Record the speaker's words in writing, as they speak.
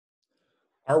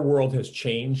Our world has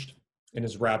changed and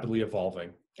is rapidly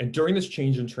evolving. And during this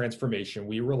change and transformation,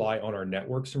 we rely on our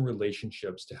networks and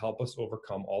relationships to help us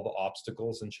overcome all the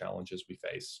obstacles and challenges we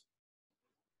face.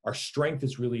 Our strength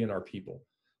is really in our people,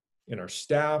 in our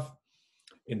staff,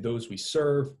 in those we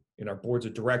serve, in our boards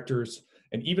of directors,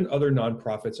 and even other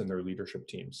nonprofits and their leadership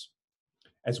teams.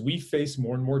 As we face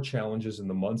more and more challenges in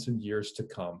the months and years to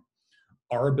come,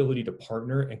 our ability to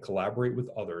partner and collaborate with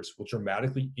others will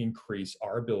dramatically increase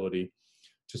our ability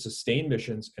to sustain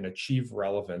missions and achieve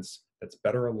relevance that's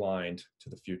better aligned to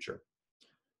the future.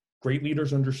 Great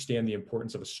leaders understand the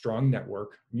importance of a strong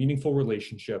network, meaningful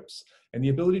relationships, and the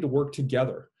ability to work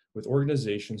together with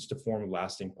organizations to form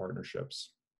lasting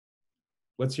partnerships.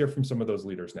 Let's hear from some of those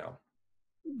leaders now.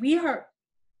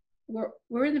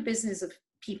 We're in the business of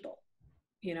people,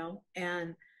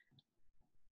 and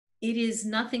it is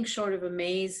nothing short of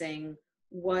amazing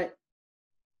what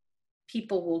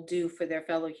people will do for their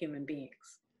fellow human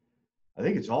beings. I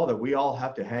think it's all that we all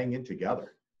have to hang in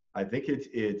together. I think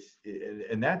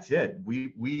and that's it.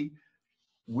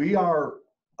 We are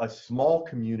a small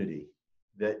community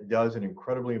that does an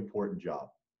incredibly important job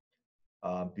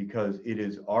because it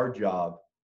is our job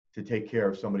to take care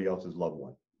of somebody else's loved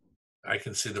one. I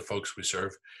can see the folks we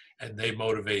serve, and they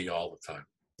motivate you all the time.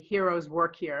 Heroes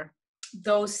work here.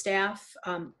 Those staff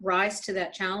rise to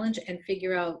that challenge and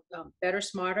figure out better,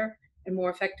 smarter, and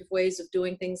more effective ways of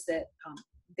doing things that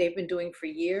they've been doing for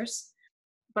years.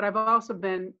 But I've also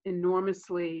been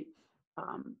enormously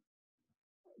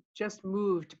just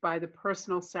moved by the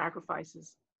personal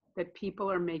sacrifices that people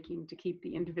are making to keep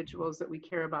the individuals that we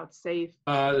care about safe.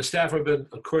 The staff have been,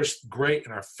 of course, great,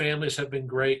 and our families have been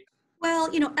great.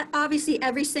 Well, obviously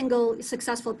every single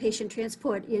successful patient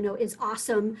transport, is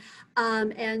awesome.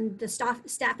 And the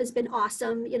staff has been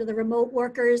awesome. The remote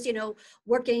workers,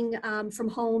 working from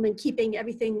home and keeping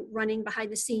everything running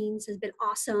behind the scenes has been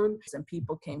awesome. And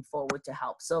people came forward to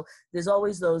help. So there's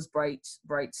always those bright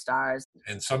stars.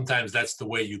 And sometimes that's the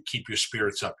way you keep your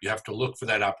spirits up. You have to look for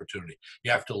that opportunity.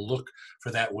 You have to look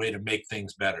for that way to make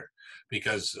things better.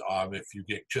 Because if you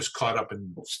get just caught up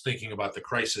in thinking about the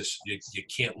crisis, you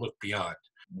can't look beyond.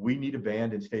 We need to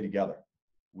band and stay together.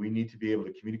 We need to be able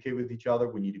to communicate with each other.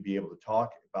 We need to be able to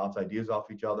talk, bounce ideas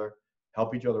off each other,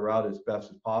 help each other out as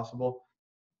best as possible.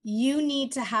 You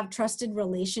need to have trusted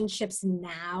relationships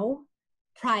now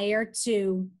prior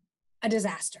to a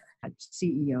disaster. As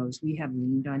CEOs, we have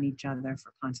leaned on each other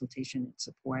for consultation and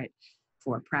support,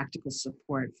 for practical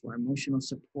support, for emotional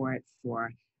support,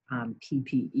 for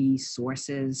PPE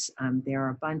sources. There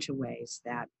are a bunch of ways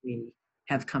that we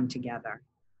have come together.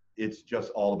 It's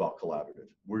just all about collaborative.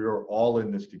 We are all in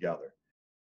this together.